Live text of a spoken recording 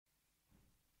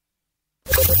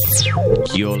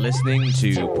You're listening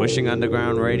to Pushing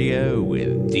Underground Radio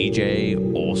with DJ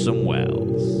Awesome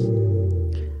Wells.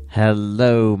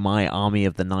 Hello, my army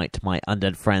of the night, my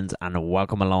undead friends, and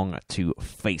welcome along to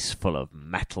Faceful of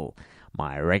Metal,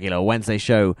 my regular Wednesday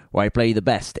show where I play the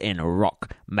best in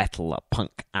rock, metal,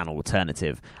 punk, and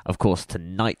alternative. Of course,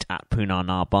 tonight at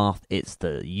Punana Bath, it's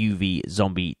the UV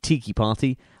Zombie Tiki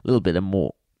Party. A little bit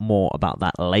more about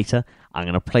that later. I'm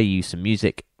going to play you some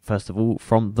music, first of all,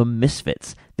 from The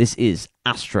Misfits. This is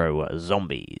Astro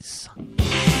Zombies.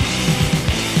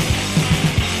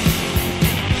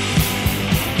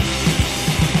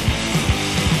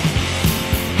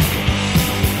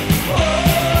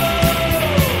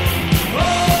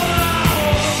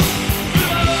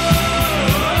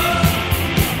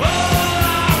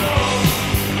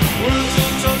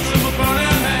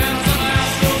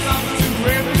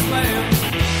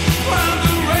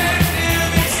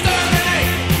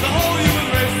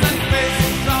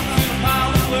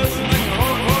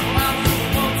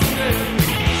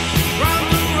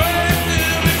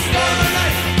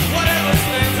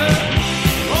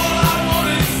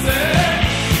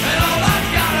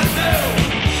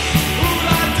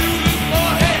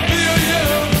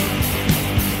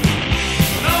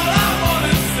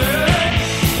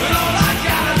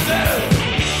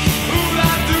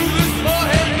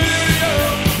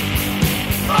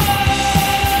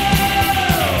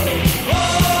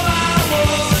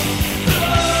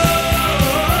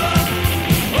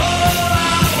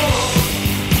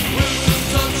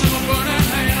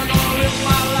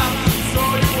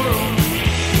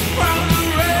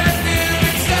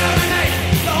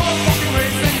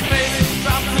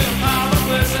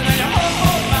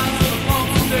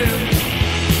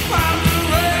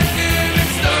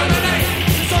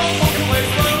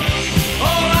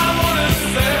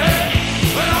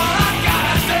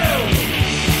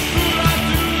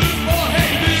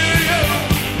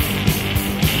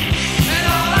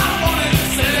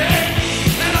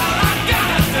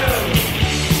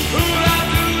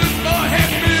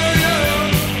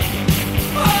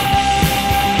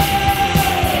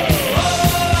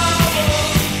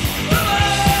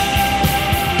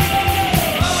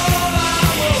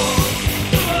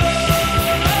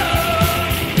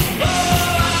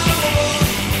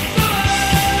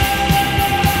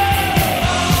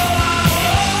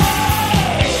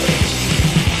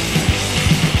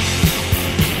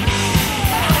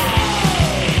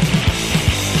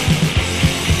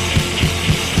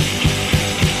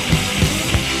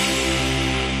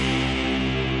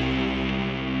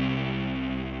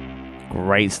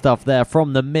 Great stuff there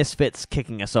from the Misfits,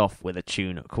 kicking us off with a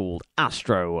tune called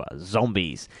Astro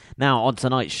Zombies. Now, on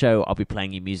tonight's show, I'll be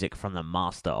playing you music from the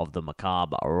master of the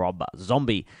macabre, Rob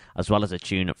Zombie, as well as a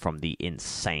tune from the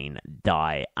insane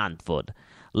Die Antwoord.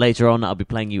 Later on, I'll be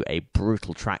playing you a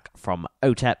brutal track from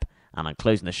OTEP, and I'm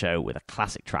closing the show with a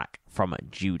classic track from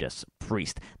Judas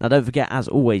Priest. Now, don't forget, as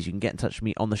always, you can get in touch with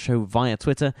me on the show via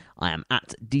Twitter. I am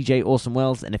at DJ Awesome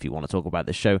Wells, and if you want to talk about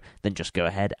this show, then just go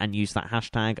ahead and use that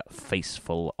hashtag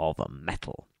Faceful of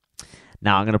Metal.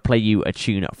 Now, I'm going to play you a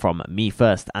tune from Me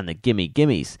First and the Gimme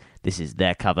Gimmes. This is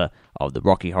their cover of the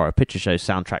Rocky Horror Picture Show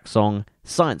soundtrack song,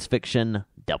 Science Fiction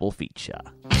Double Feature.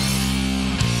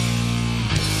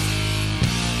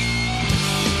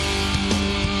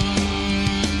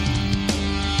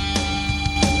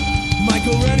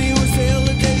 Michael Rennie was ill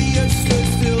the day he stood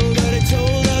still, but he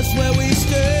told us where we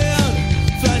stand.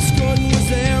 Flash Gordon was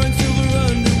there in silver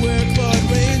underwear, Claude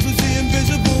Rains was the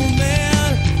invisible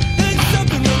man. And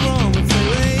something went wrong with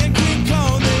Ray and King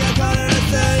Kong, they got caught in a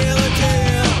cellular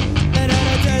jail. And had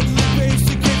a deadly pace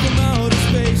to kick him out of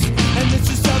space, and this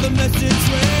is how the message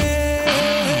ran.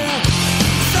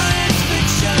 Science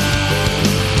fiction,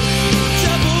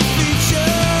 double feature,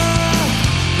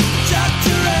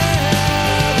 Dr.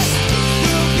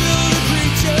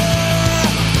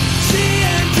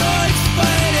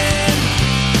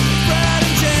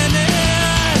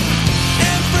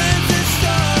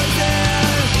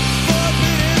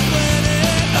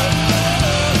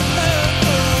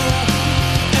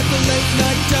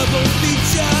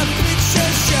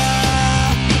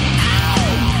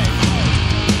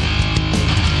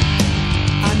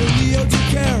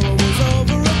 Carol was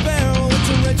over a barrel when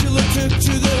Tarantula took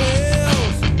to the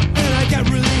hills. And I got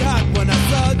really hot when I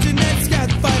saw Jeanette's cat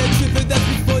fight a tripper that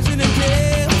was poison and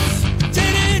kills.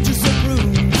 10 inches of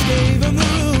brooms gave him the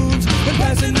runes, and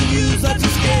passing the use lots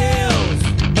of scales.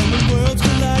 And when worlds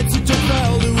collide, such a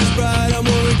foul who was bright, I'm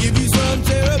gonna give you some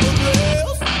terrible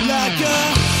thrills. Like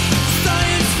a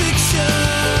science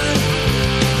fiction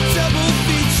double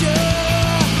feature,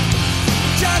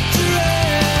 Dr.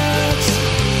 X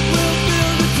will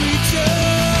build a creature.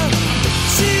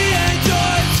 She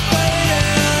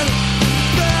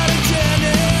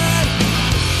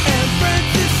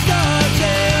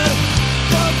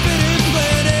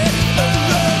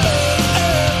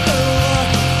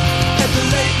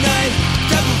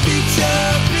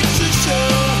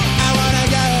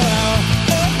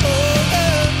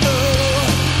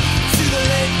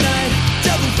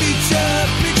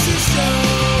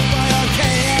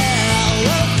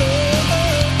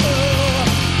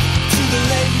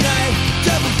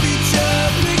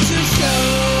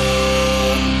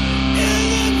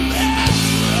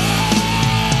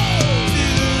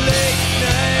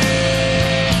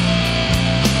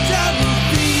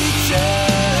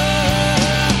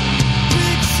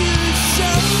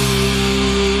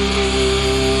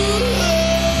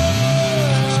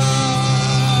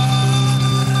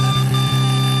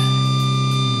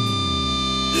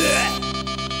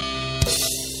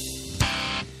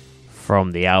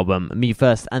from the album Me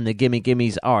First and the Gimme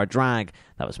Gimmes Are a Drag.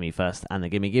 That was Me First and the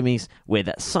Gimme Gimmes with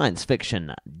Science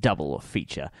Fiction Double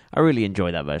Feature. I really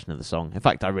enjoy that version of the song. In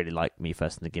fact, I really like Me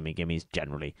First and the Gimme Gimmes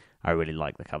generally. I really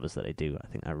like the covers that they do. I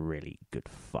think they're really good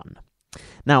fun.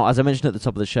 Now, as I mentioned at the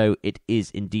top of the show, it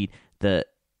is indeed the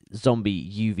Zombie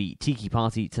UV Tiki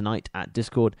Party tonight at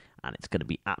Discord, and it's going to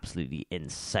be absolutely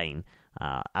insane.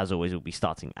 As always, we'll be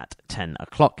starting at 10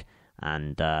 o'clock,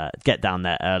 and get down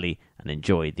there early and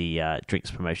enjoy the drinks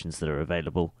promotions that are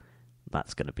available.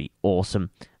 That's going to be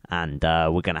awesome, and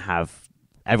we're going to have...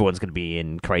 Everyone's going to be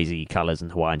in crazy colours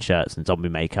and Hawaiian shirts and zombie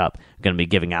makeup. We're going to be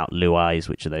giving out luais,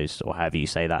 which are those, or however you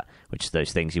say that, which are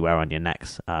those things you wear on your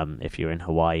necks if you're in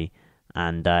Hawaii.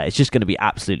 And it's just going to be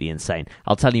absolutely insane.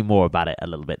 I'll tell you more about it a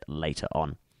little bit later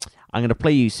on. I'm going to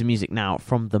play you some music now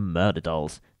from the Murder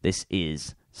Dolls. This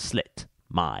is Slit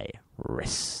My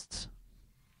Wrist.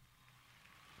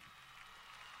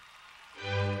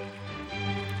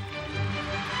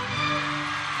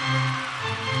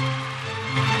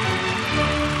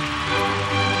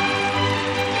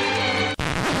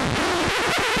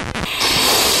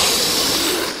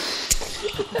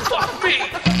 Fuck me!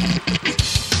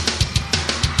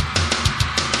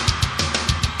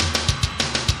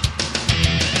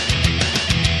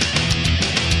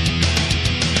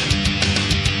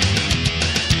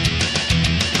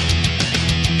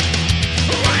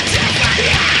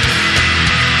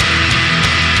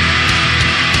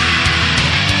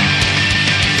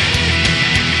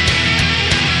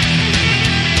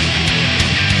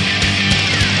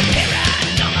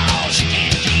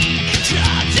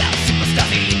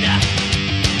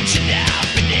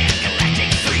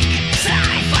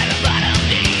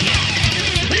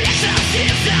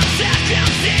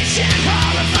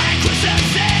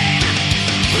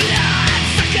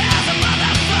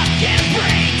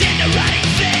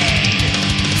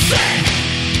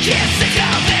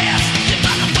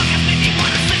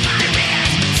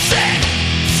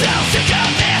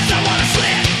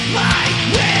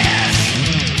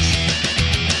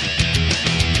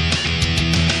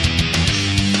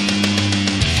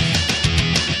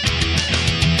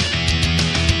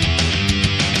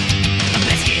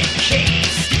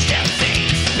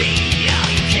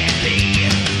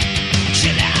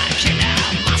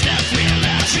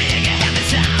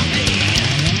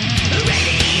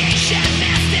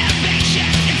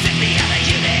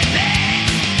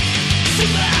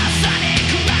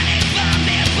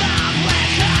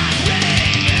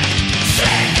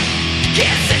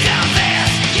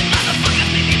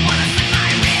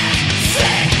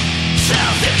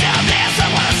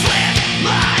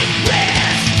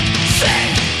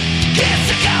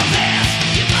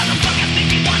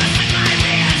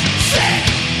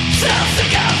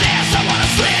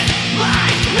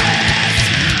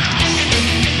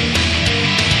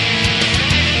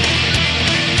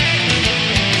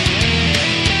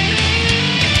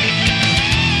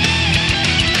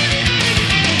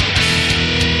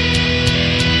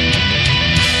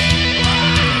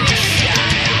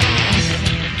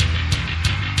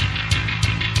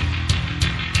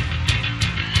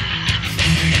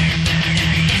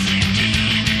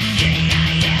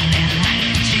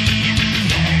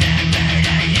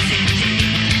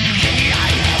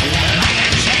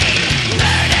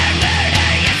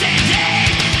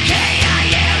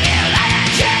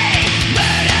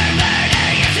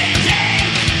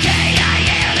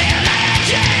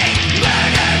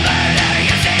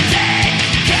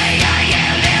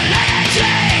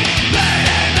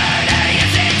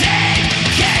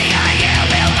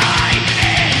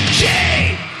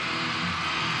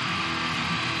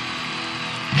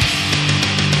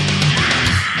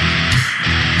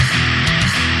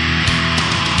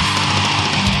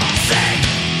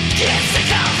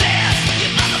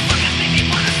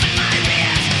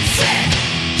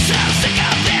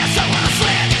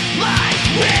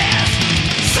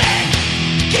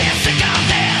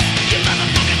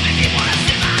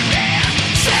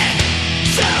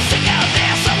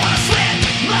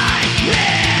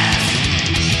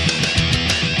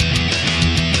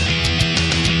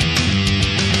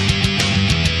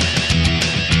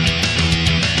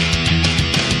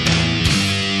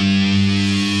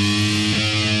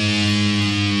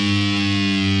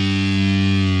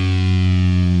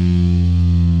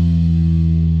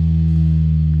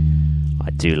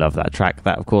 Do love that track.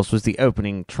 That, of course, was the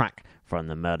opening track from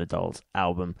the Murder Dolls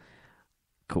album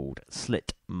called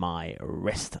Slit My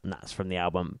Wrist, and that's from the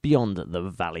album Beyond the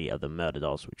Valley of the Murder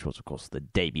Dolls, which was, of course, the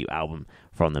debut album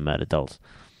from the Murder Dolls.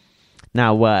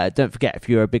 Now, don't forget, if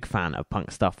you're a big fan of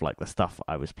punk stuff like the stuff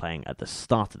I was playing at the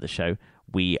start of the show,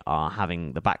 we are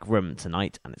having the back room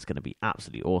tonight, and it's going to be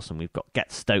absolutely awesome. We've got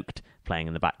Get Stoked playing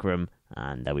in the back room,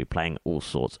 and they'll be playing all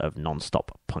sorts of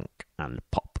non-stop punk and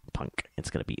pop punk. It's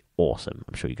going to be awesome.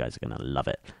 I'm sure you guys are going to love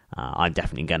it. I'm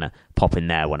definitely going to pop in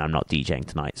there when I'm not DJing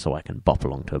tonight so I can bop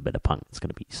along to a bit of punk. It's going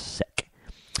to be sick.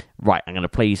 Right, I'm going to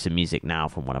play you some music now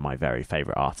from one of my very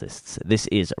favourite artists. This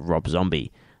is Rob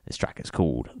Zombie. This track is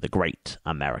called The Great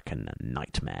American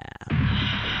Nightmare.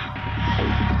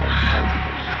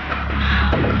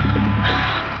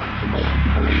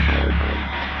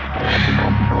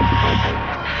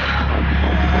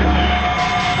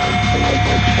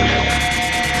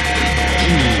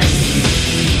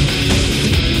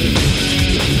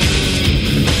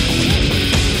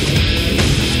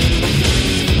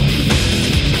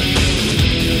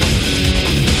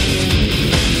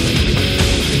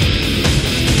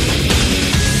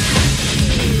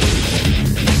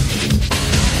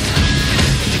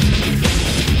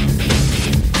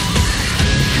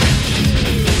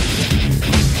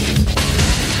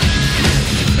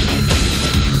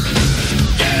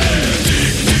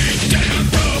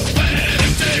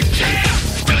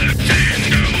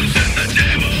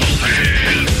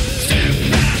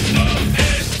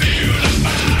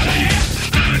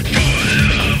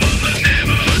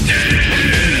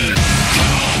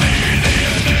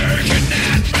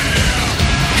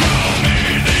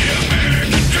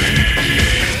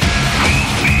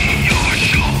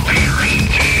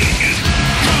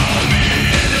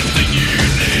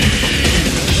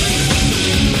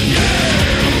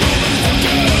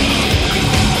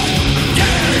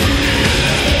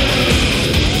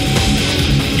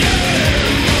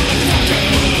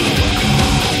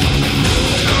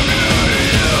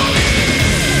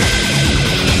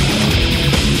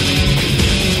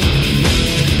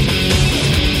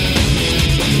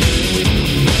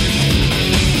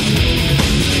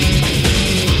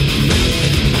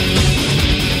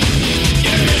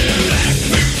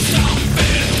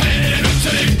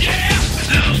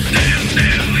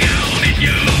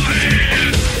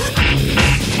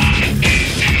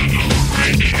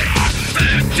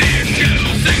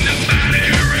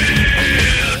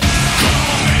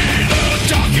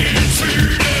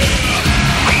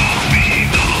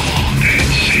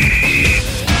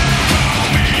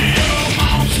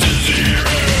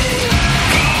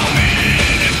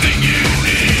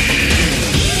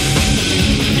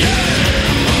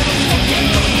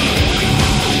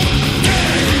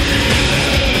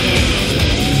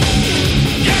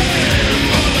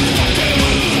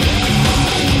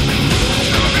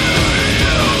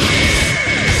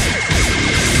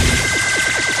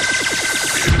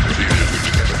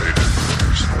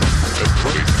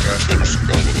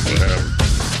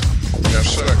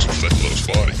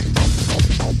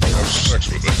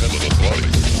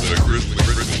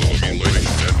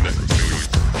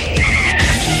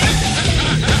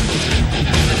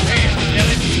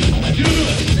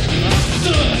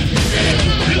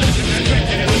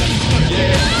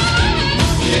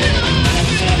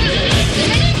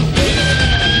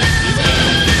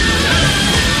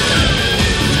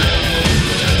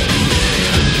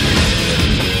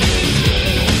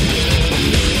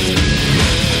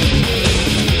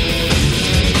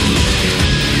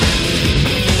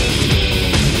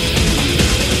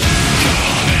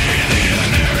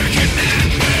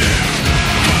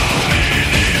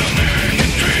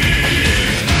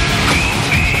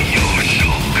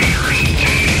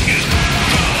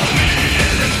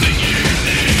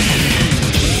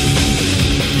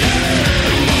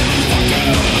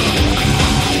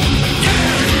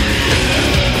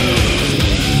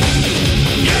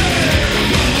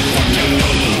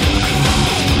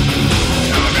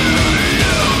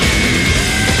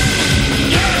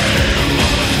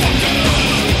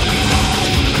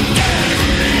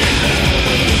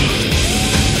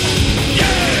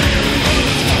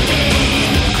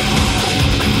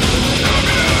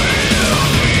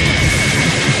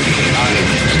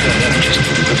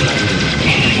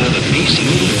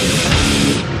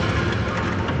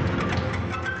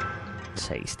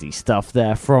 Tasty stuff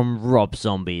there from Rob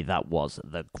Zombie. That was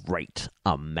The Great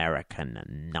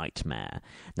American Nightmare.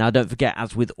 Now, don't forget,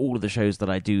 as with all of the shows that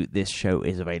I do, this show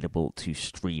is available to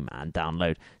stream and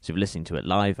download. So if you're listening to it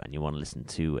live and you want to listen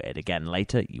to it again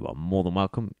later, you are more than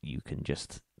welcome. You can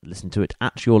just listen to it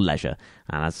at your leisure.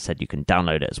 And as I said, you can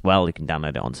download it as well. You can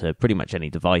download it onto pretty much any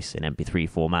device in MP3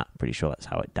 format. Pretty sure that's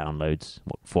how it downloads,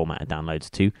 what format it downloads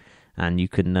to. And you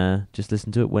can just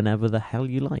listen to it whenever the hell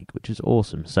you like, which is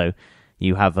awesome. So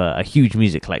you have a huge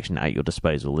music collection at your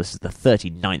disposal. This is the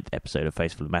 39th episode of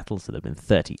Faceful of Metal, so there have been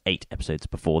 38 episodes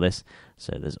before this,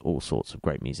 so there's all sorts of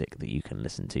great music that you can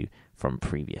listen to from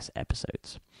previous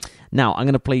episodes. Now, I'm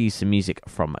going to play you some music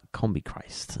from Combi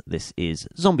Christ. This is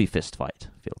Zombie Fist Fight.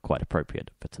 Feel quite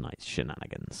appropriate for tonight's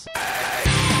shenanigans.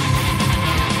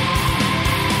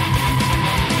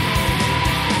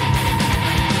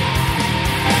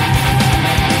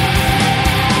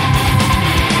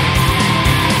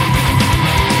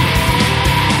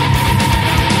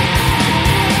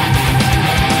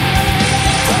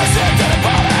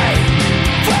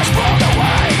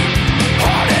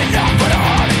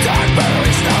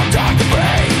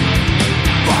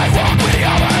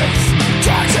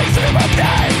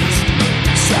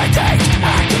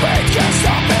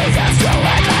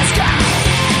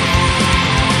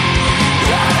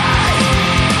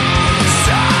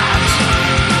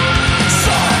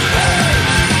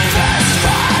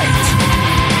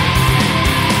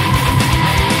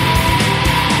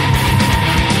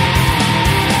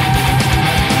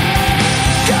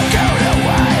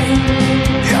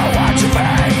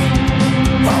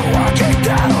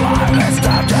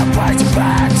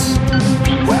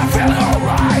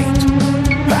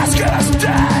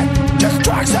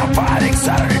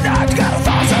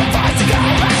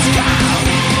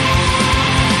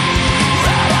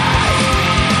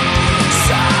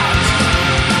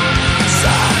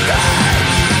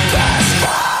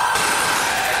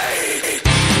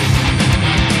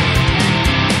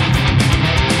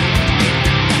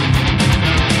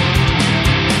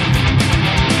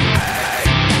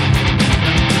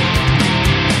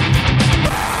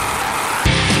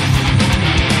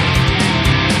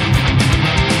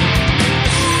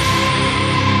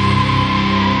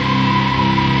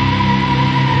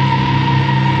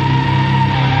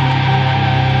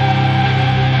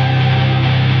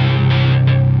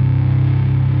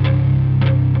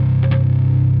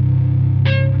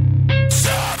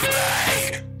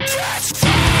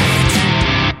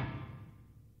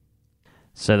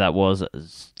 So that was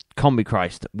Combi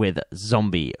Christ with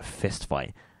Zombie Fist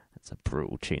Fight. That's a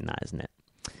brutal tune, that, isn't it?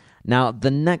 Now,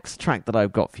 the next track that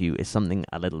I've got for you is something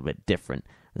a little bit different.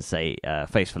 Let's say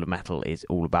Faceful of Metal is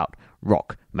all about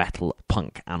rock, metal,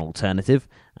 punk, and alternative.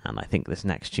 And I think this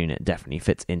next tune, it definitely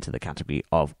fits into the category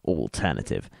of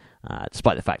alternative.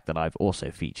 Despite the fact that I've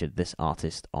also featured this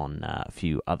artist on a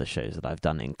few other shows that I've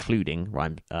done, including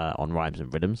on Rhymes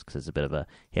and Rhythms, because there's a bit of a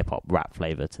hip-hop rap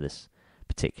flavour to this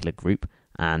particular group.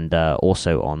 And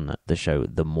also on the show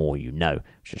The More You Know,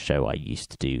 which is a show I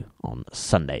used to do on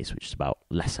Sundays, which is about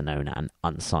lesser-known and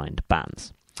unsigned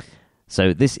bands.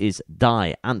 So this is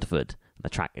Die Antwoord. The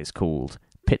track is called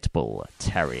Pitbull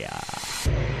Terrier.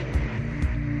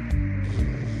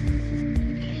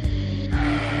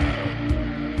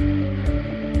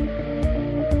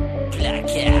 Black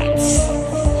cats,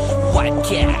 white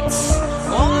cats,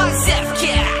 all myself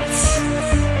cats.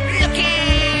 Look out!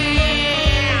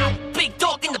 Big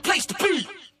dog in the place to be.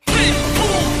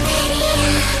 Pitbull.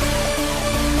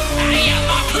 I am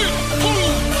a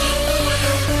pitbull.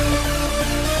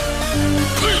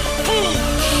 Pitbull.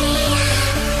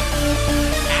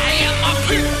 I am a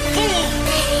pitbull.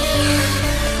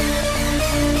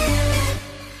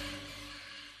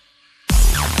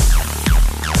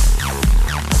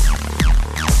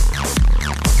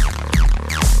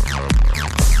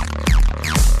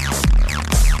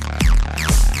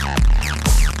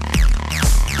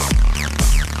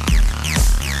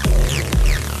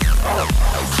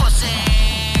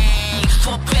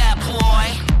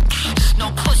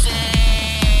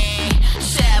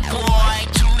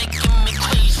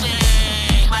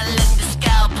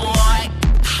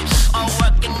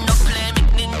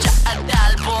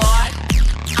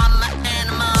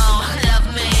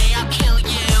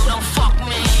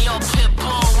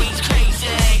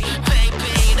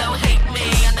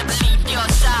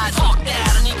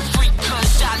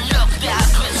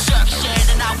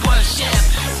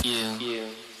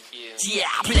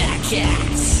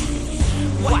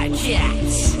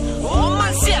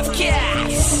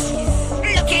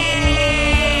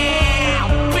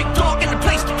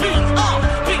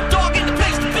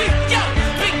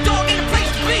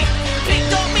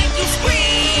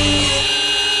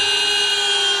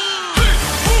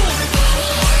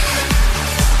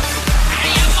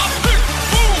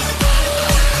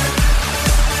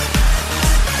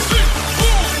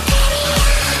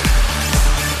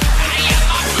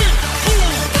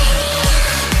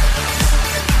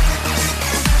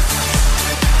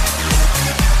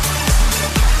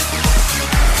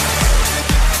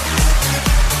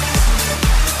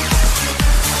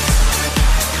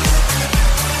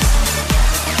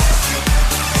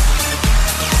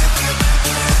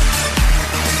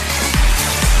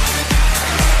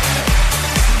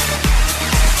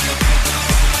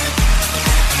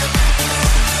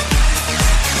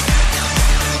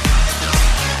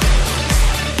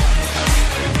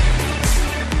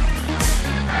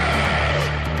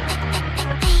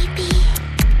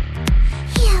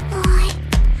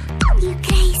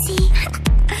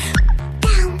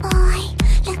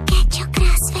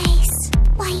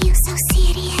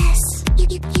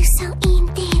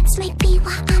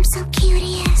 so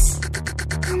curious.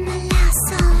 I'm a lost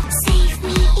soul. Save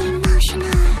me,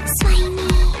 emotional. Sway me,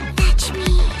 touch me,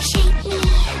 shape me.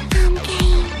 I'm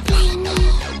game, play me,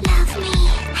 love me,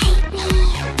 hate me,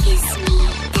 kiss me,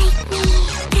 take me,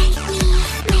 break me,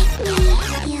 make me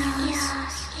yours.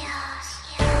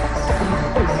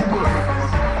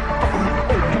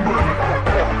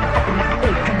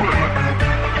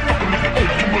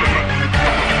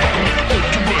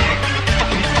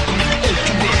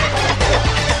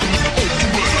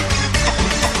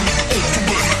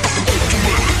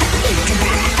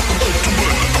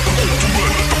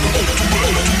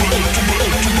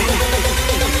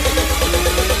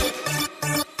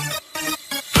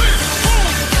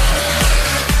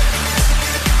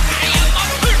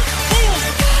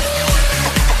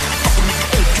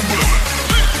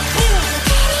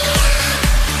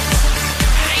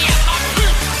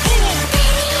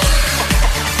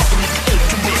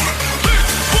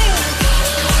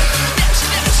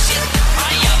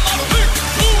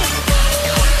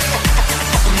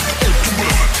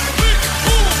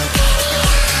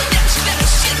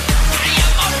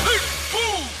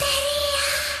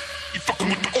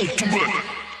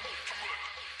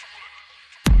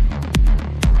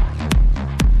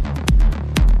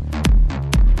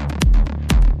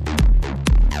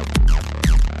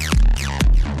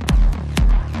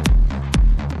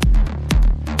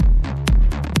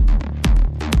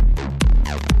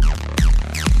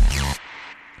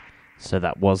 So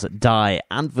that was Die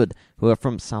Antwoord, who are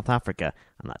from South Africa,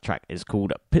 and that track is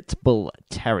called Pitbull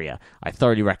Terrier. I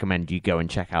thoroughly recommend you go and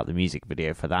check out the music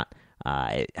video for that.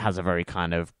 It has a very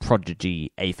kind of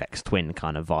Prodigy, Aphex Twin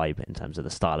kind of vibe in terms of the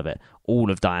style of it. All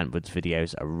of Die Antwoord's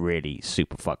videos are really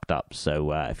super fucked up,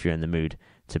 so if you're in the mood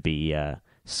to be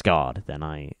scarred, then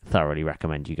I thoroughly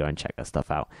recommend you go and check that stuff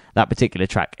out. That particular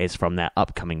track is from their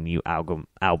upcoming new album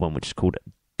which is called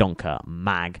Donker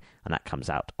Mag, and that comes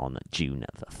out on June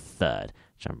the 3rd,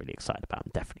 which I'm really excited about.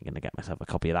 I'm definitely going to get myself a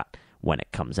copy of that when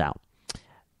it comes out.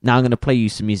 Now I'm going to play you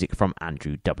some music from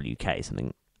Andrew WK,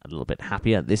 something a little bit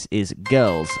happier. This is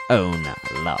Girls Own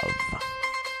Love.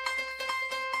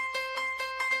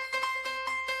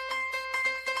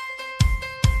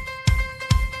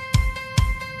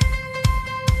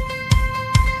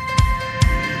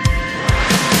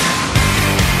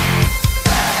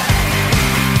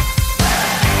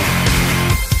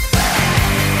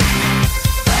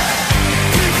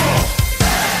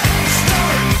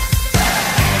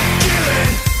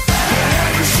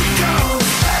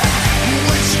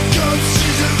 When she goes,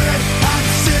 she's a red hot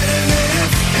citizen.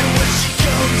 And when she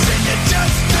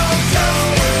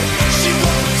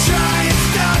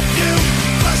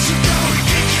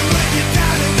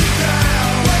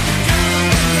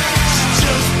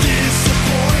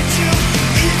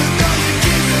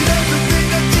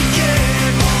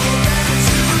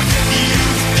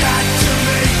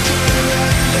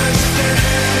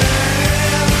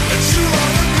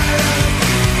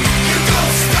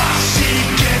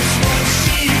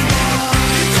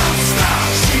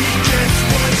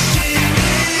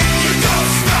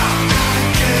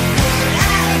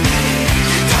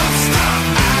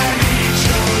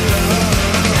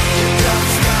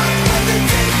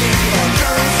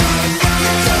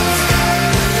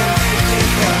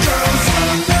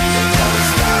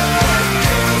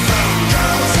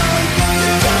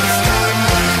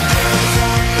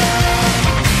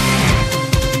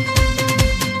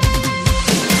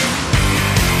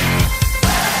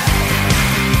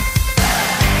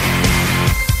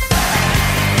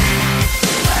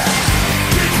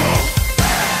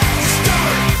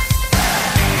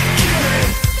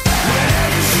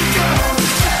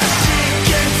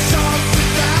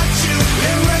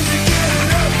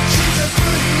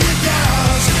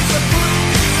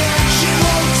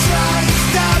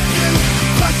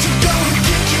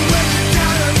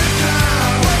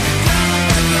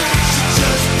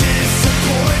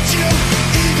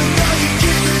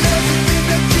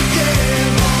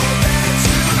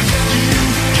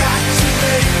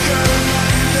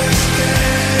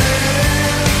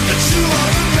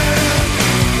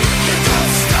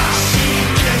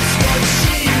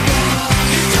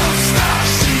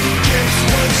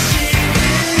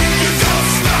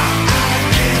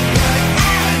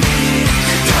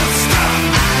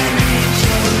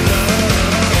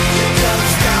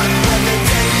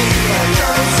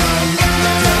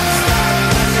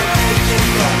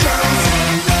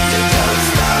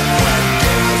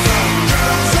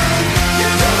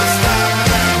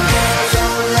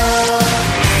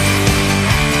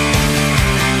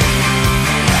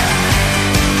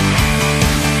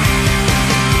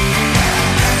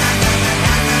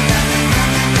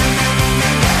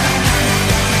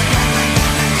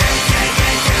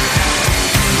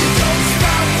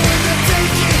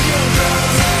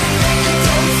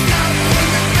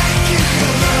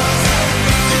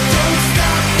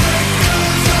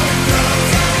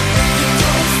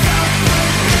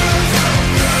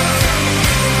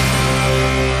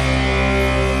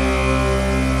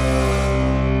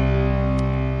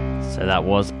that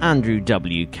was Andrew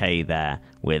WK there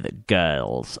with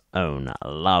Girl's Own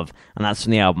Love, and that's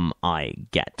from the album I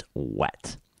Get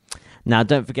Wet. Now,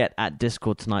 don't forget, at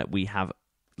Discord tonight we have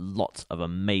lots of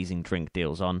amazing drink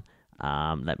deals on.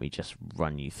 Let me just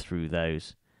run you through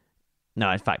those. No,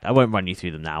 in fact, I won't run you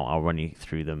through them now. I'll run you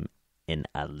through them in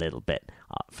a little bit.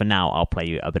 For now, I'll play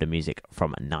you a bit of music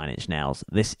from Nine Inch Nails.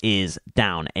 This is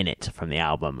Down In It from the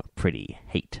album Pretty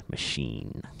Hate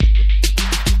Machine.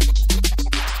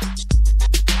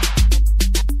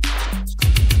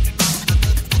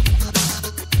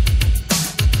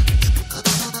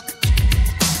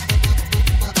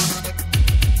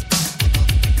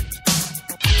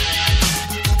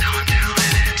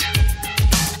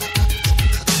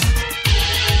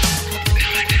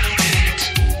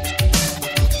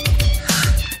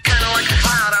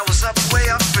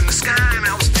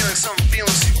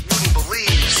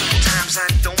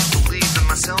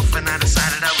 And I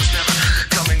decided I was never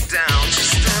coming down.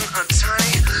 Just then a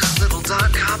tiny little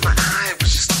dot caught my eye. It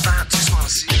was just about too small to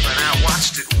see, but I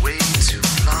watched it way too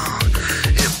long.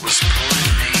 It was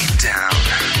pulling me down.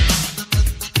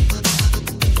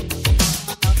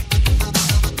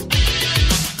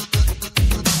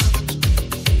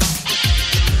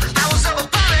 I was up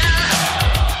above it.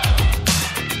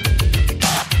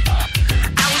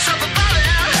 I was up above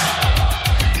it.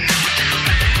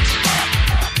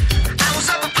 I was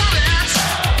up above it.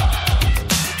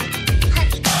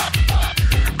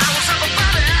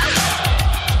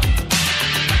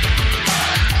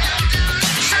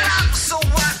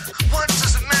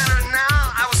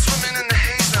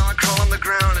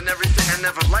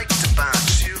 Never liked about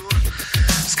you.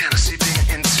 It's kind of seeping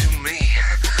into me.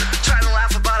 Try to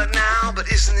laugh about it now,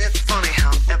 but isn't it funny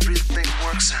how everything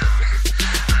works out?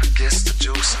 I guess the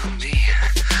joke's on me.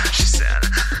 She said,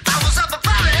 I was up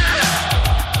above it.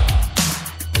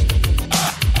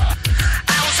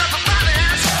 I was up above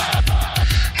it.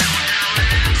 Now I'm down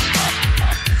in it.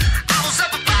 I was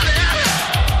up above it.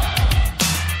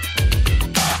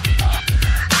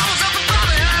 I was up above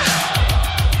it.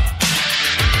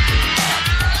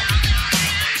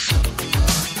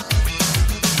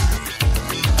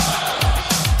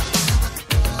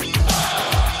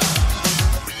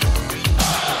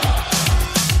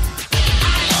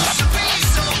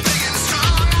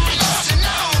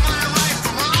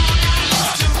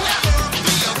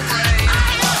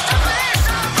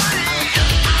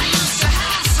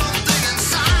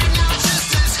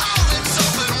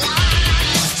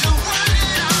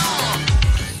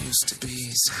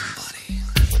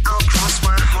 I'll cross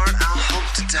my heart, I'll hope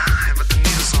to die, but the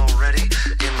needle's already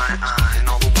in my eye, and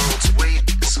all the world's weight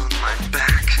is on my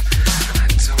back, and I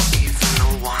don't even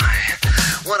know why.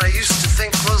 What I used to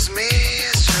think was me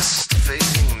is just a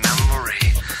fading memory.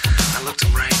 I looked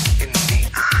him right in the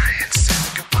eye and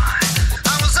said goodbye.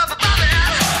 I was up above it.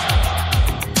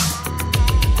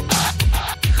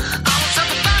 I was up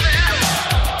above it.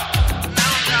 Now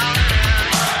I'm down in it.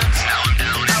 Now I'm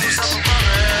down in it. I was up above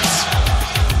it.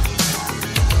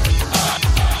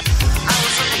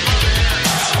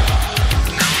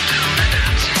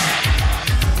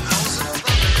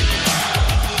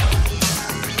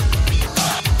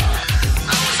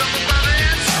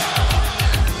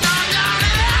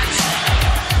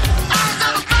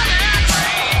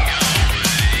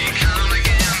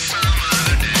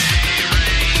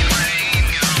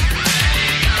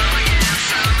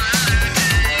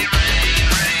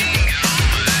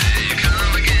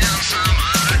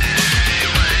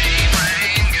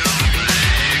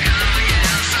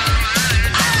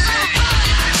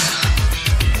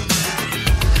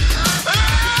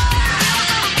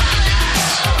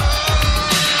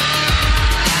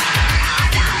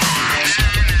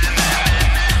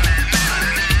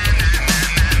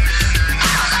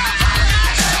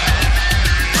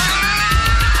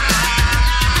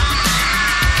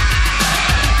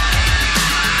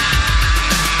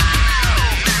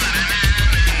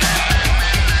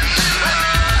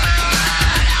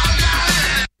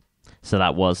 So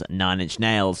that was Nine Inch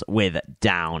Nails with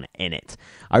Down In It.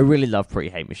 I really love Pretty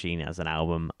Hate Machine as an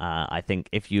album. I think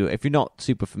if you're not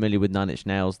super familiar with Nine Inch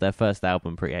Nails, their first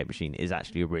album, Pretty Hate Machine, is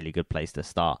actually a really good place to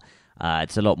start.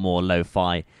 It's a lot more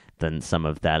lo-fi than some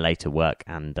of their later work,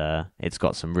 and it's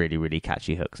got some really, really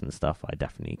catchy hooks and stuff. I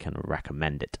definitely can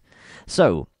recommend it.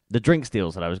 So, the drink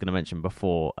deals that I was going to mention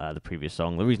before the previous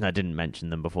song, the reason I didn't mention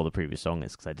them before the previous song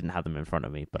is because I didn't have them in front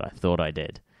of me, but I thought I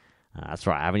did. That's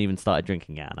right, I haven't even started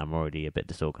drinking yet, and I'm already a bit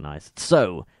disorganized.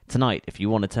 So, tonight, if you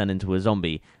want to turn into a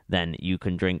zombie, then you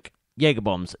can drink Jaeger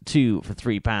Bombs, 2 for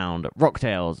 £3.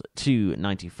 Rocktails,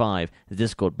 $2.95. The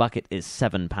Discord bucket is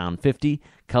 £7.50.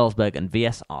 Carlsberg and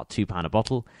VS are £2 a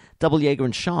bottle. Double Jaeger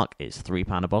and Shark is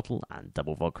 £3 a bottle, and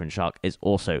Double Vodka and Shark is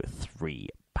also £3.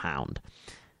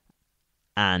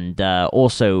 And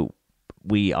also,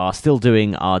 we are still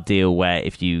doing our deal where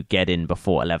if you get in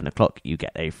before 11 o'clock, you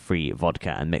get a free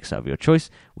vodka and mixer of your choice,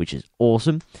 which is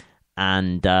awesome.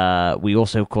 And we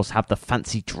also, of course, have the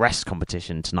fancy dress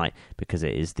competition tonight because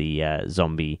it is the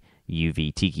Zombie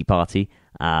UV Tiki Party.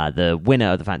 The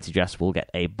winner of the fancy dress will get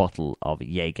a bottle of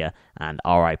Jaeger and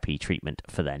RIP treatment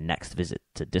for their next visit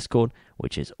to Discord,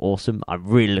 which is awesome. I'm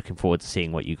really looking forward to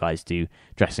seeing what you guys do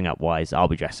dressing up wise. I'll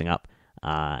be dressing up.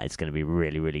 It's going to be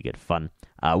really, really good fun.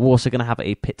 We're also going to have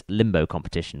a pit limbo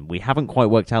competition. We haven't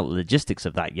quite worked out the logistics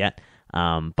of that yet,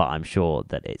 but I'm sure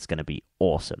that it's going to be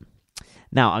awesome.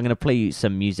 Now, I'm going to play you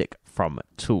some music from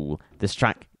Tool. This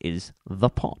track is The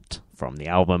Pot from the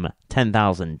album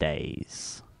 10,000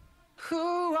 Days.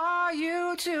 Who are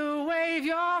you to wave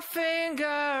your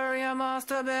finger? You must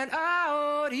have been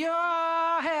out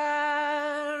your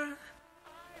head.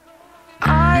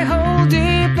 I hold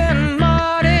deep in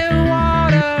muddy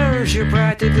waters. You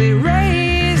practically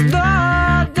raised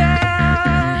the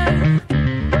dead.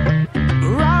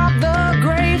 Rob the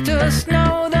grave to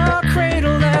snow the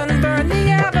cradle, then burn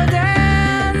the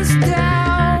evidence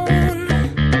down.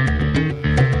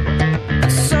 A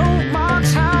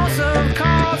soapbox house of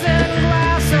cards and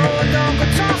glass, so don't go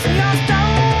tossing your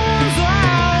stones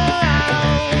around.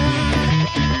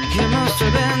 You must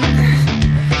have been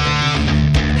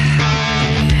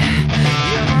high.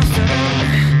 You must have been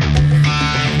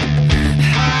high.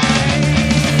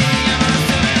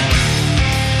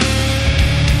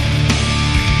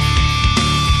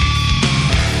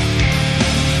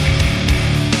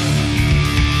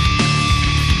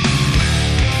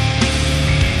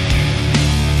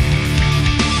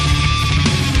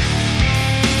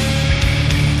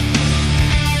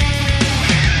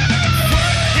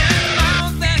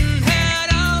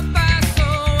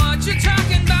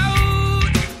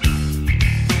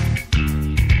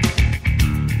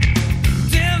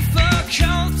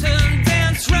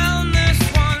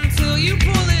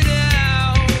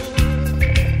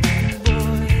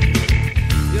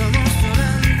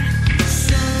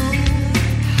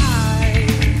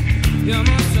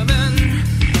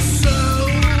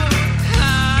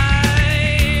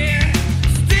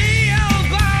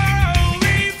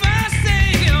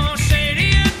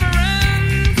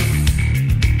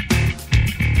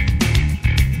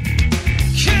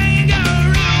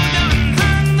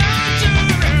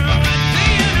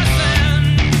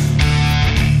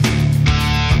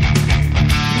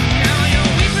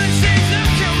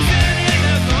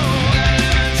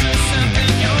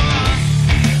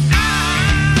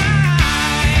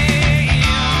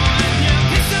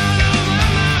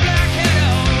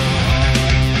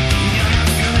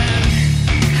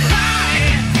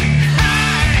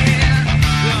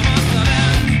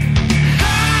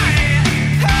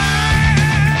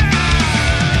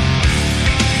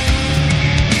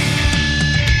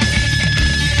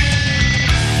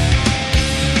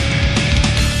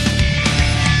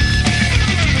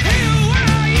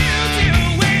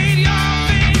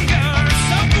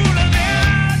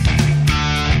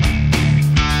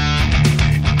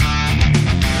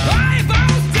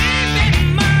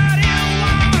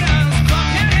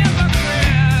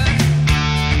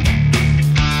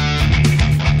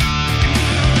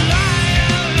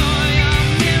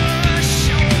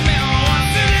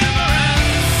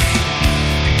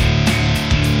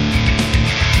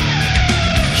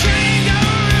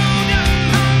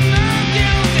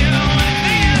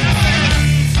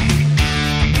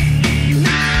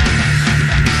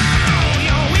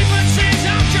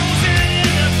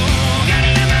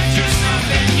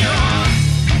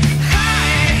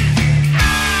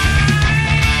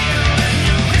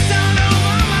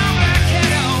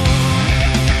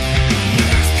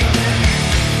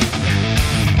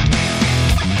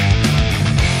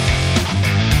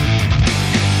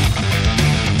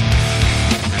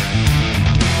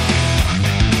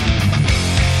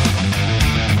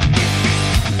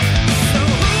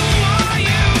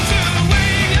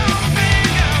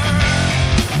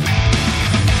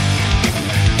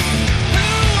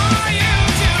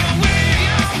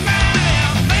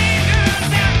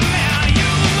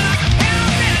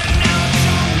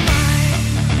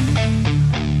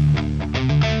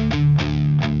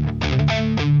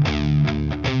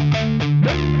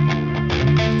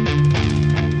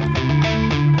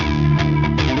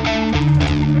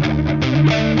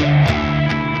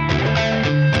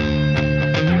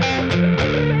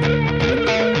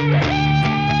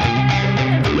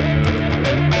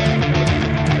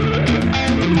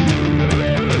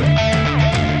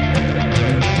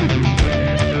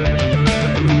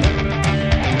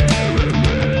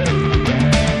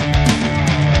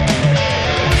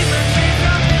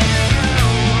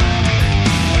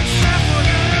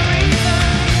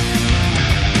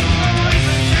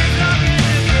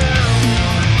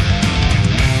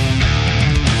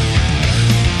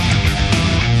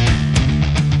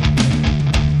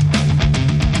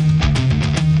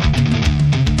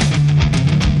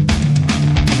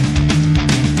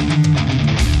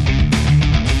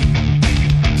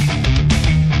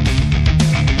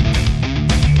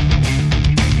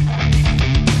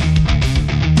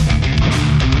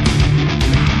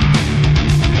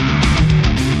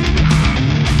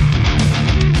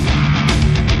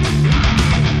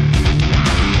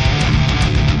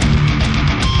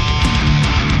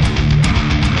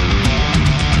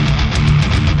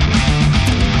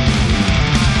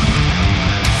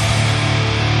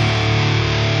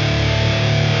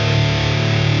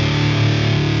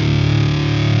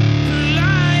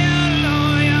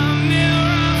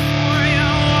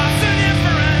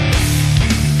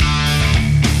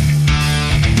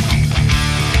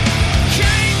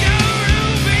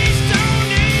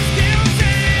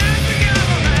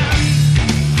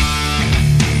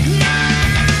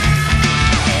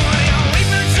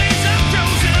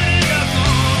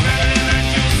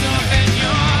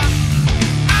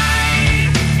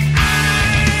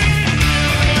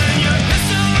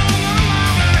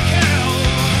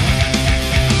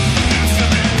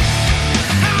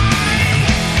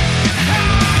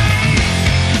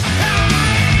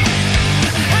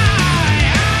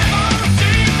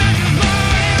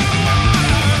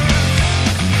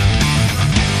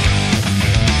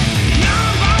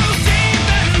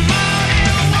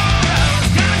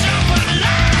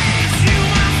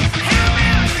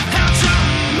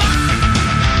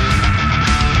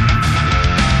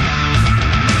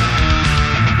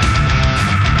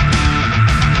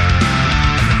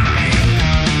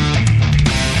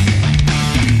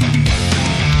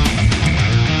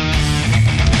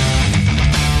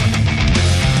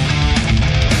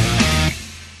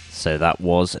 that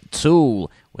was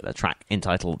Tool with a track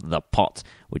entitled The Pot,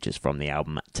 which is from the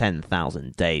album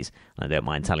 10,000 Days. And I don't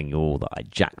mind telling you all that I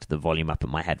jacked the volume up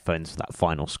in my headphones for that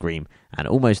final scream and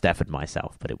almost effered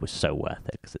myself, but it was so worth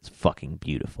it because it's fucking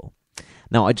beautiful.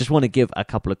 Now, I just want to give a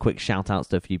couple of quick shout-outs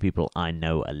to a few people I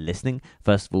know are listening.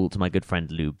 First of all, to my good friend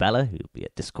Lou Bella, who will be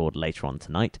at Discord later on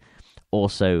tonight.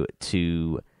 Also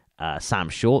to Sam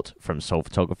Short from Soul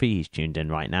Photography. He's tuned in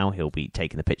right now. He'll be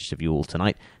taking the pictures of you all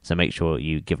tonight, so make sure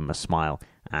you give him a smile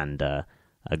and a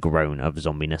groan of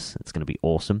zombiness. It's going to be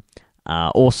awesome.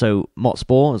 Also,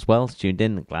 Motspore as well is tuned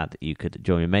in. Glad that you could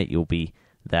join me, mate. You'll be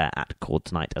there at Chord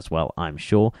tonight as well, I'm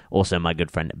sure. Also, my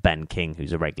good friend Ben King,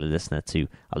 who's a regular listener to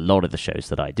a lot of the shows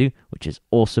that I do, which is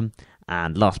awesome.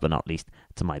 And last but not least,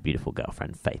 to my beautiful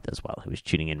girlfriend Faith as well, who is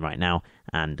tuning in right now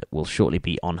and will shortly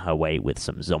be on her way with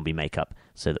some zombie makeup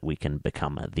so that we can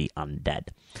become the undead.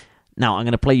 Now, I'm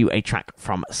going to play you a track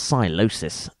from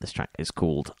Silosis. This track is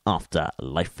called After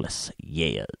Lifeless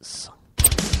Years.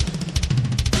 After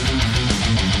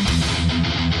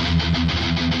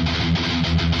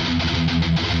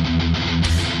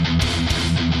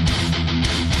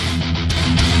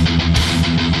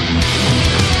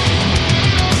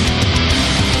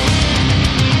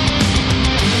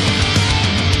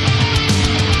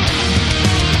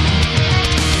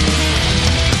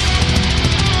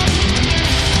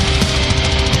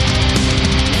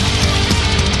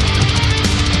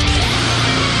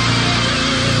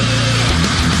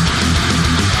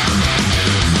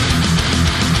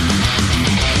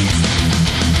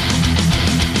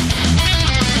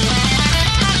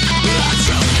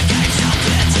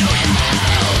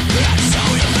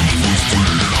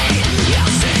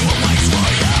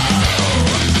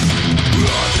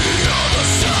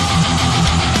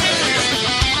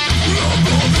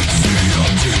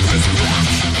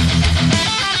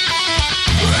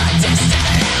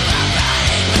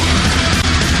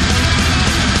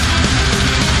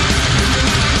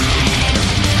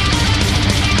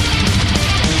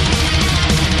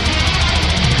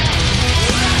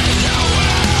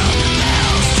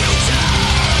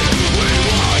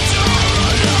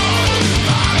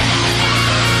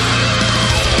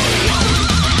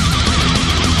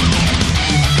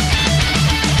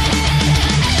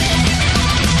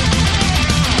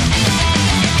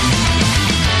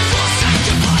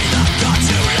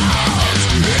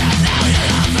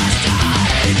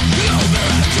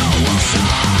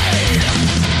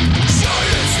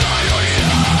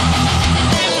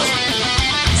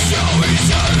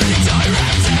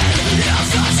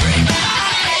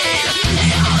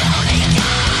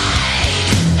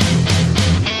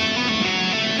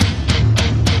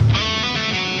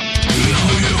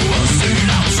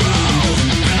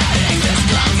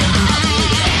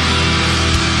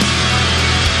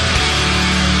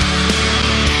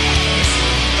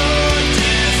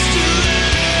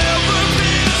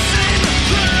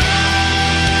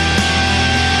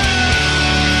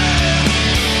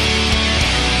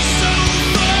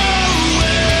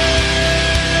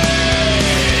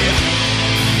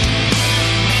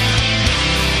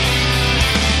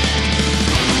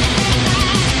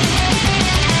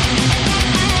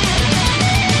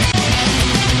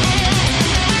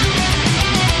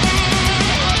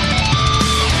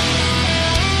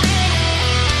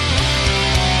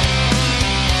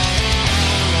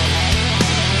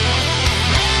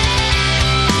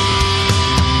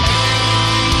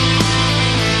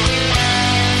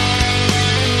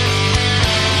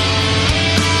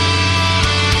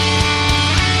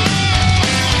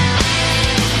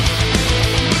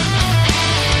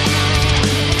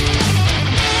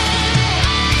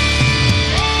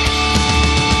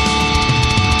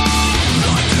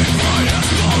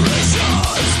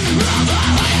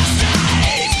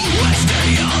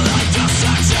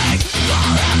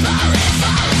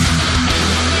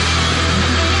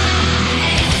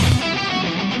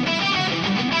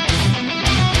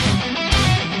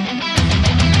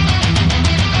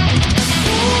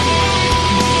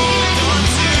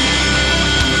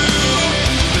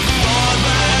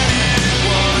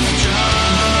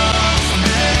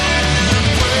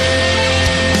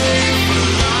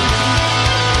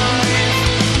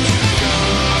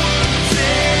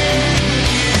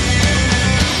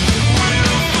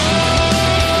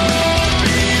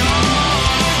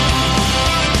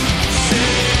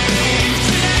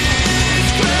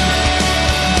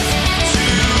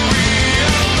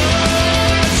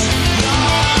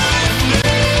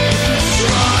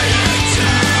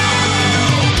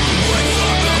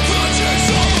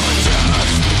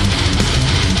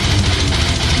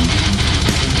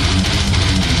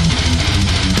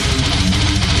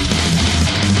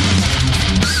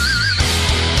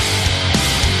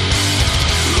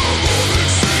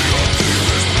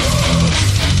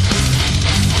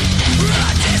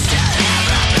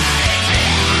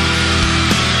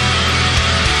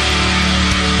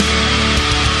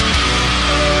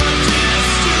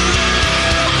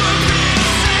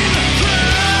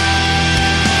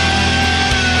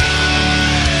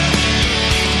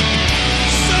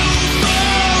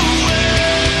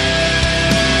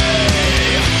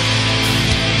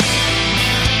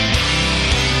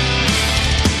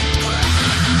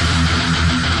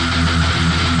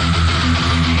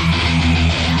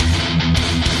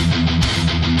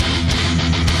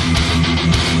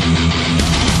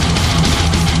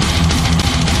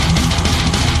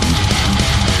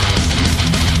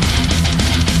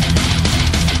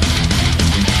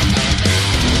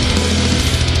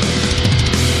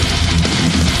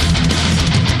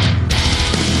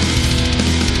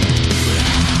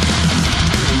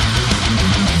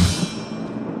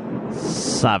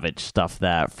savage stuff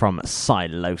there from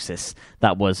Silosis.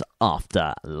 That was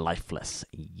After Lifeless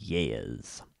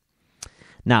Years.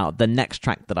 Now, the next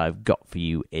track that I've got for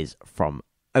you is from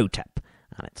OTEP,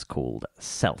 and it's called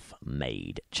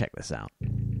Self-Made. Check this out.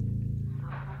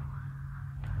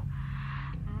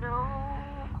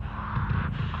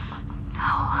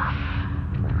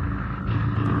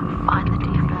 Find the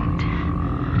defect,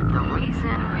 the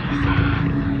reason,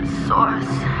 the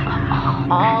source of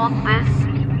all this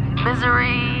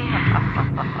misery,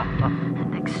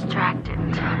 and extract it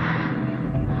forever.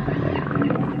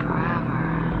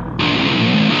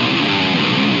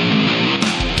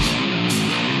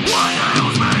 What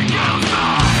ails me, kills me.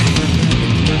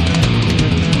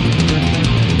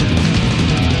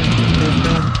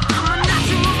 I'm a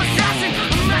natural assassin, a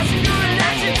messenger in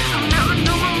action. I'm never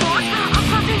no remorse, I'm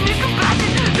something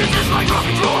incompassionate. This is my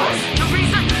drunken choice. The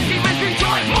reason demons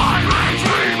rejoice. My rage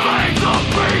remains a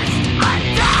beast. I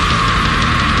die.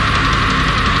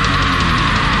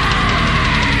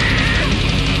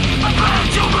 I beg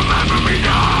you remember me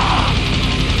now.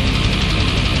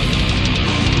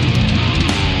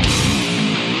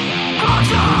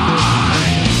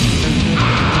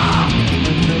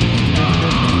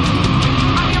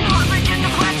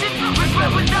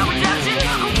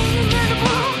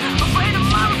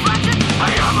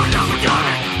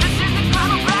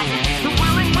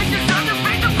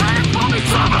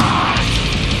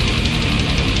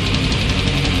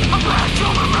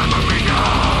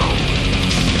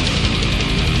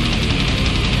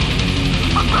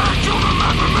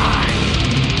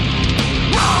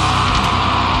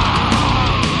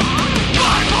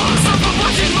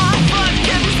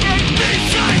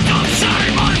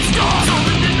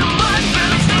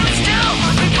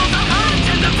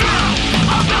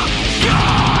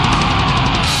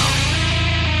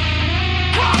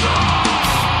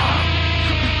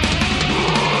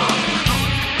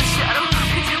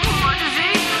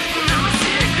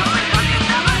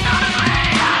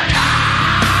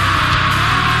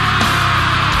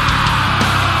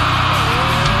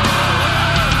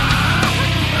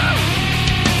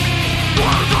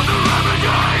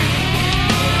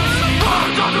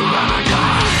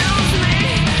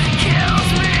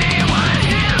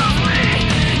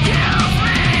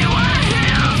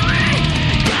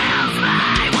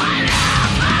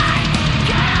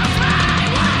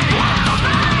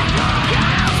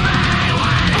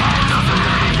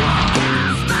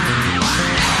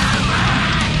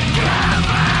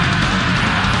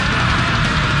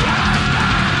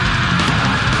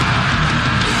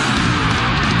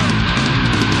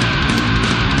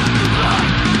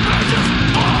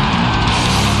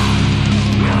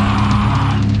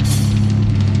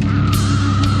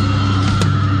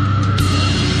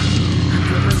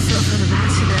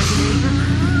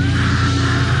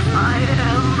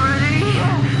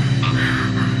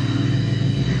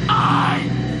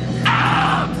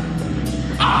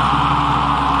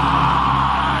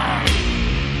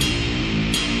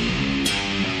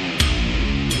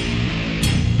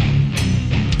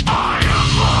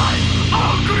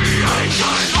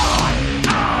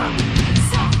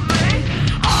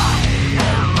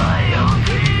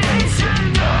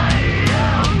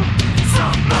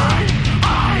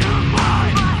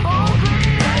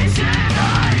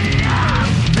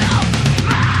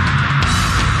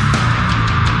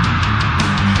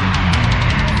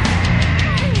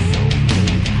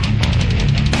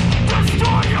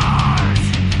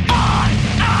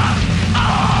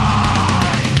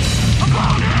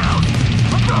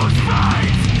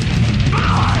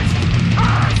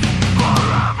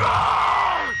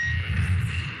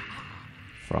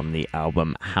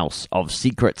 Album House of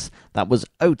Secrets. That was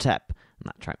OTEP, and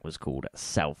that track was called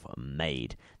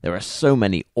Self-Made. There are so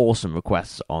many awesome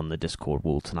requests on the Discord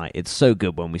wall tonight. It's so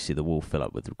good when we see the wall fill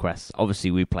up with requests.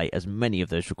 Obviously, we play as many of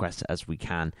those requests as we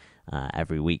can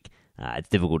every week. It's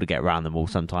difficult to get around them all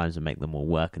sometimes and make them all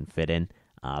work and fit in.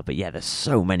 But yeah, there's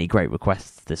so many great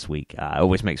requests this week. It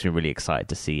always makes me really excited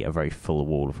to see a very full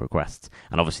wall of requests.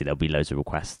 And obviously, there'll be loads of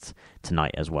requests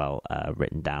tonight as well,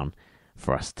 written down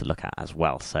for us to look at as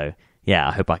well. So yeah,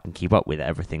 I hope I can keep up with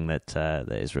everything that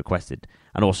is requested.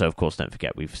 And also, of course, don't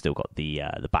forget we've still got the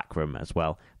back room as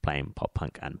well, playing pop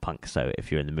punk and punk. So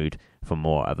if you're in the mood for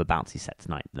more of a bouncy set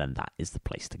tonight, then that is the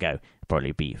place to go. It'll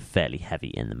probably be fairly heavy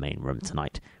in the main room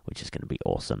tonight, which is going to be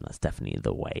awesome. That's definitely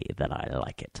the way that I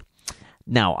like it.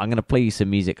 Now, I'm going to play you some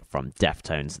music from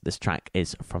Deftones. This track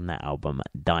is from their album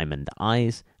Diamond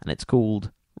Eyes, and it's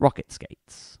called Rocket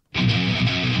Skates.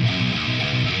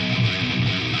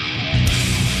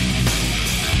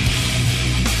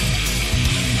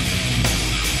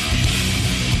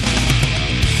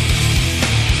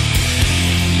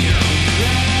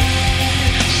 Yeah.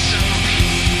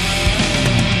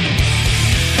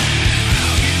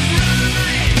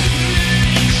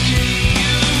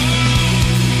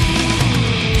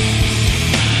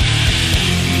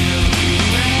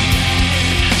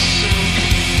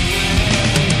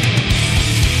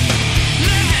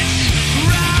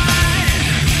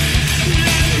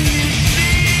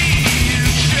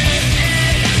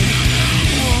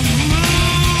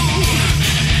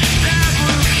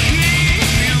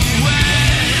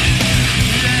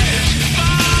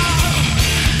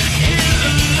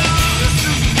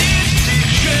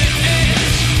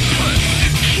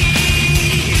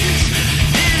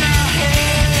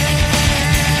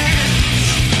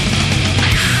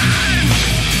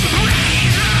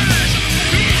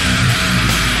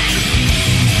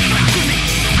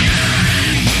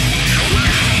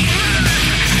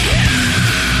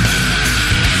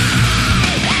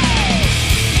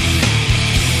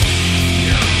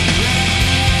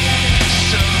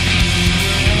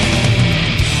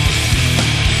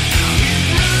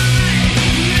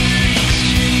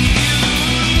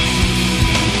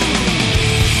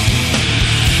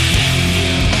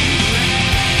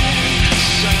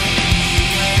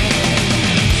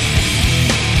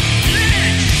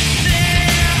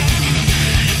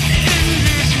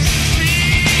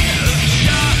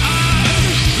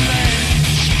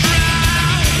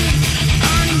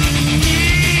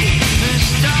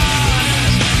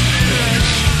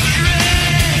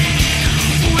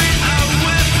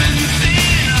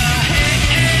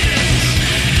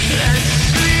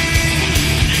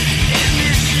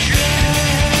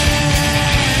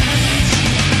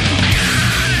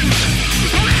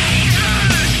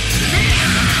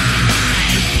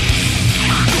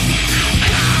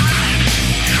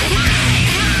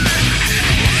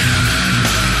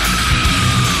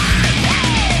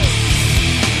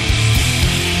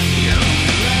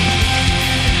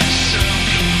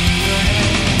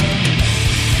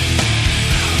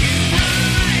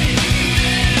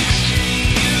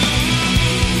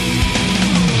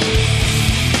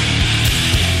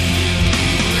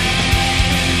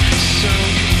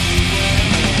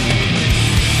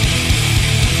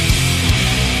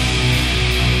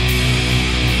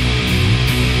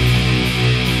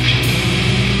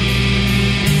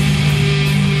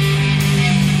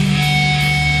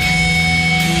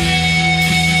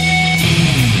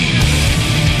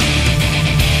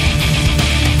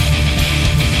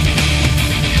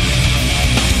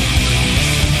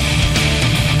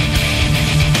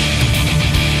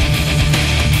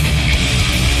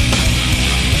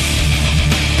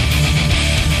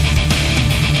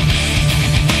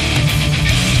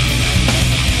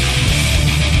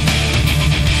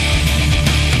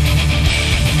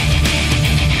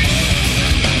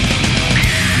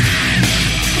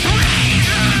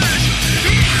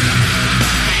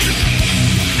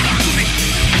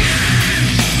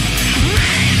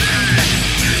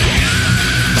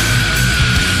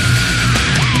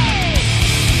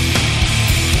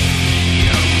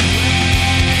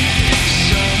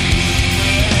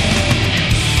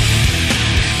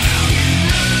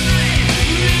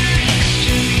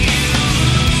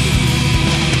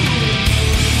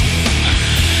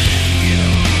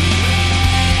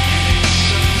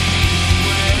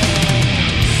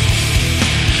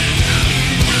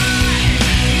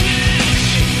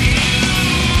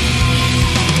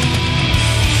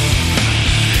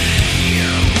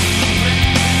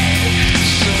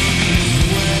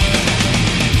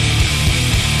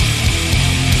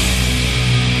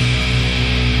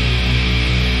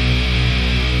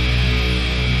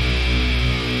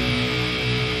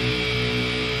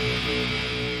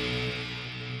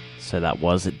 So that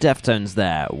was Deftones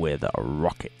there with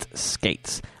Rocket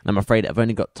Skates. And I'm afraid I've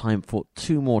only got time for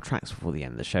 2 more tracks before the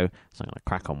end of the show, so I'm going to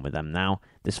crack on with them now.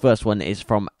 This first one is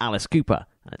from Alice Cooper,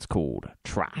 and it's called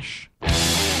Trash.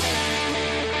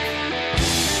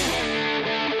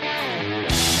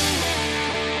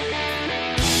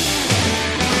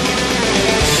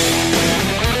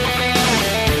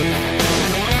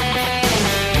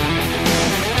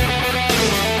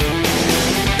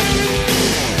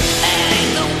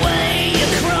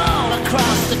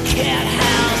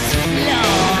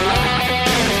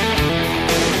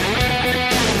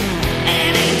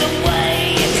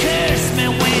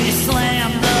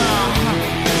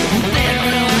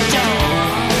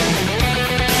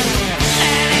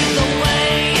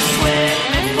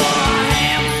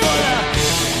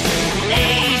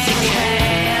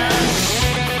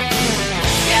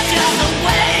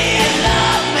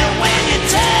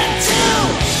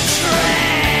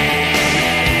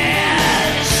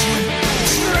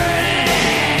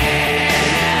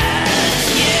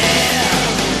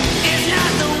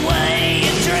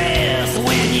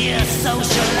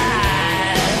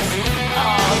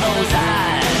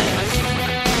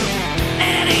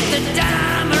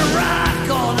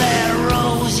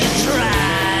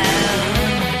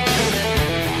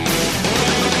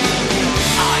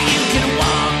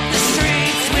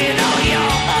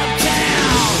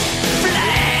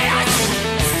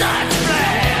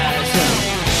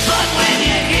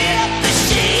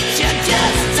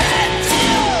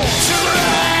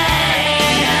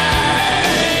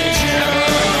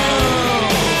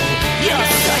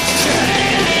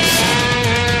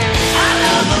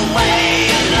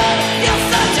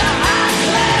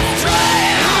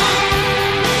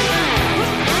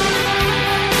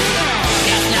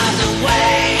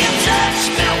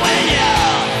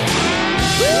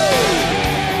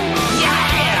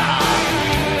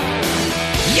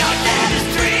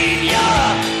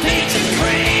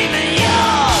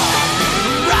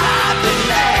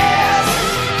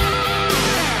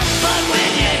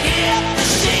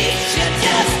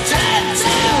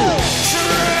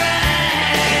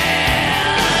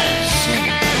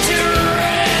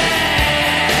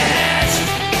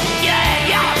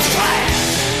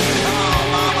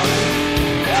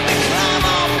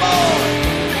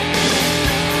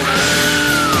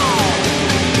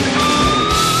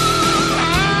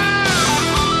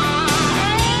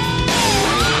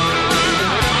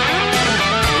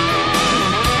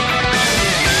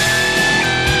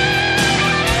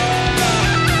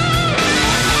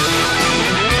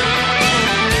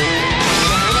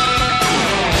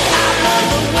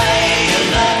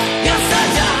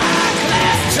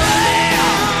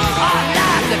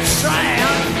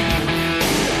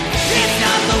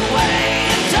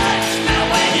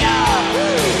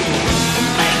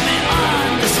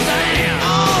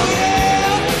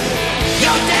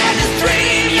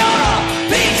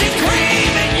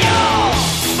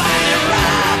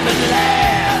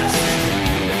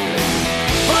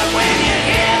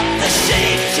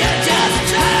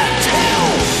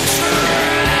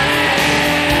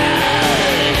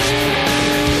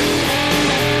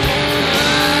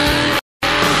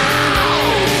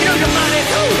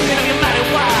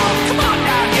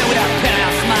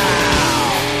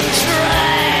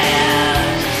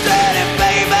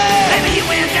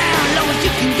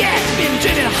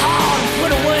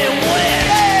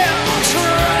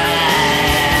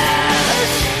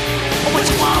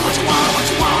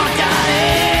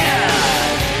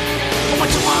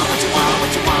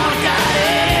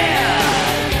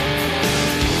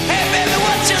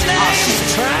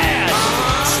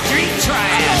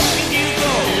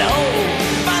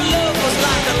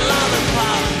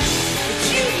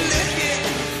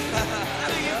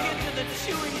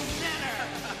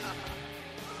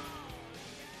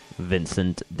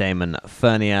 Vincent Damon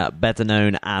Furnier, better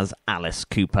known as Alice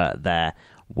Cooper, there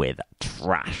with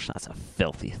Trash. That's a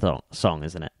filthy song,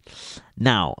 isn't it?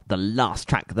 Now, the last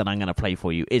track that I'm going to play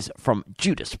for you is from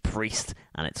Judas Priest,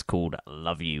 and it's called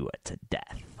Love You to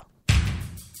Death.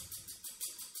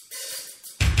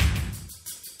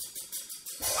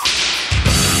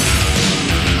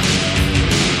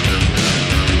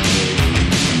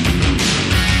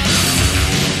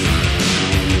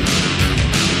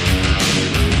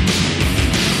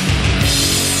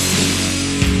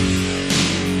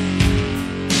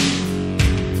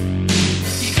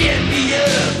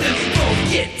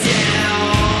 Get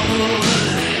down.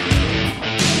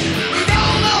 We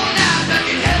roll on out like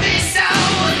a heavy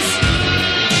sound.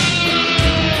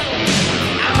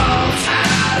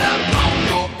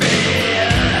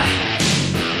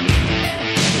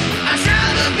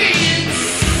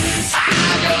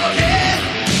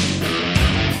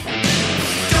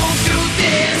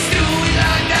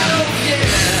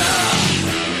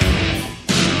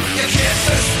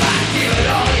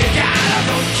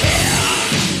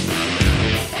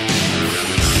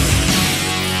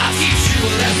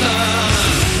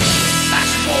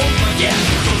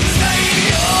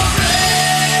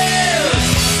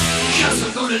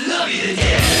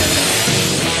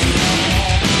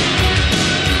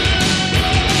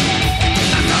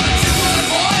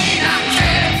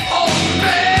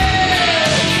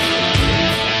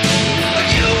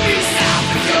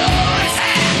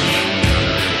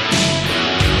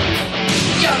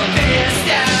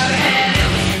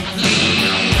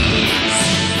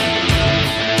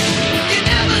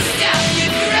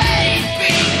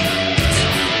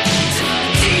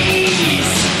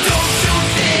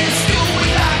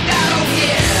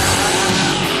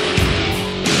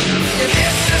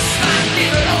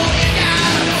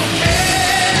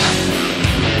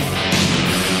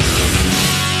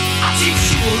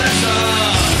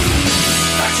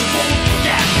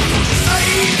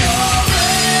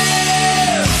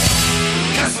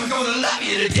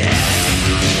 you to death.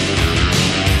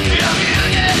 Love you to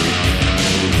death.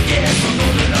 Yes, I'm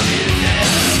gonna love you to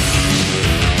death.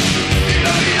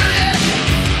 Love you to death.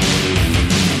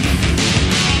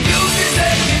 You can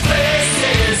take me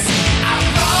places I'm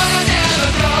gonna never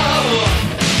go.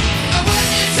 And when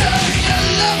you turn your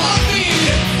love on me,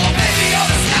 well, baby, you're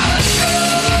the star of the show.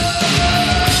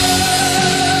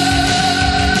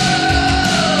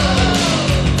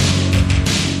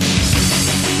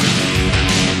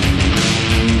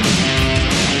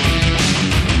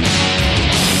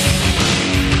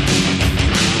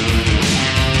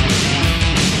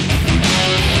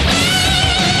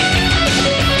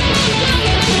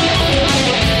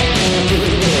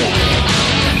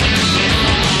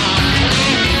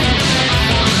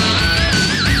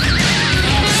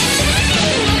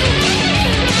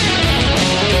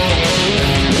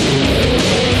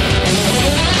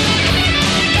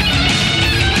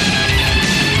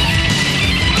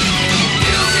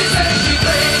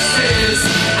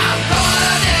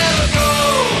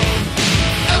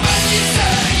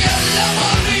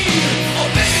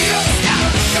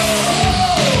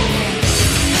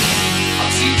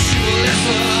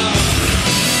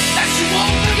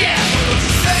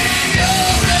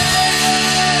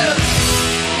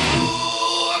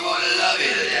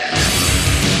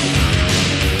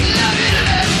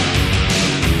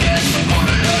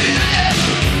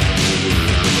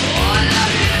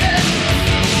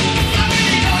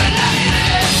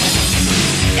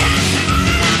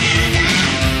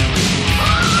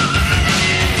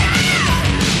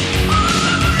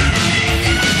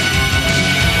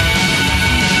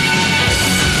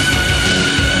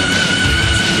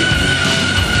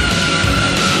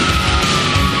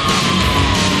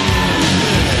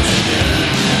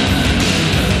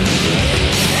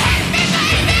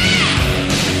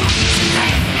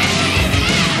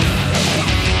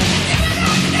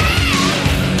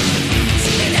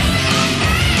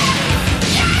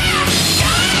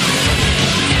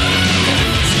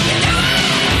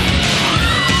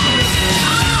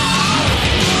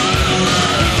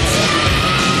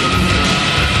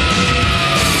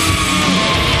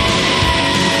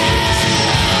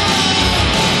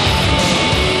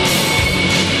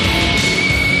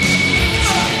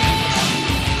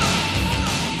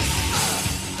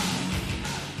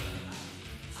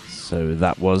 So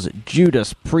that was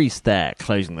Judas Priest there,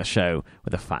 closing the show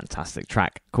with a fantastic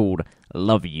track called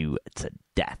Love You to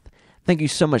Death. Thank you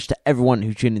so much to everyone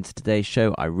who tuned into today's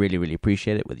show. I really, really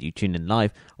appreciate it, whether you tune in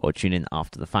live or tune in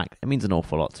after the fact. It means an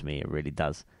awful lot to me, it really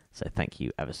does. So thank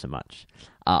you ever so much.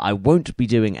 I won't be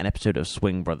doing an episode of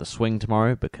Swing Brother Swing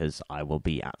tomorrow because I will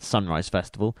be at Sunrise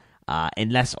Festival.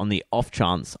 Unless on the off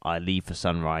chance I leave for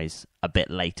Sunrise a bit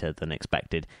later than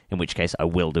expected, in which case I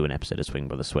will do an episode of Swing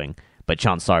Brother Swing. But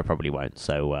chances are I probably won't,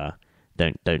 so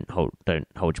don't hold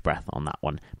your breath on that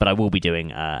one. But I will be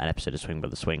doing an episode of Swing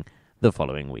Brother Swing the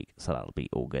following week, so that'll be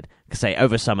all good. Because say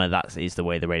over summer, that is the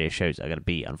way the radio shows are going to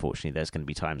be. Unfortunately, there's going to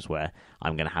be times where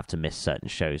I'm going to have to miss certain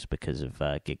shows because of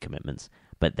gig commitments.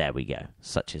 But there we go.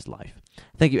 Such is life.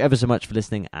 Thank you ever so much for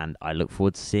listening, and I look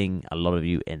forward to seeing a lot of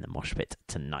you in the mosh pit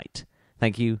tonight.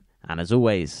 Thank you, and as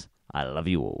always, I love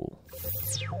you all.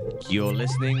 You're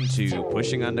listening to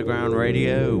Pushing Underground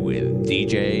Radio with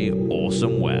DJ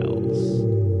Awesome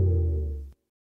Wells.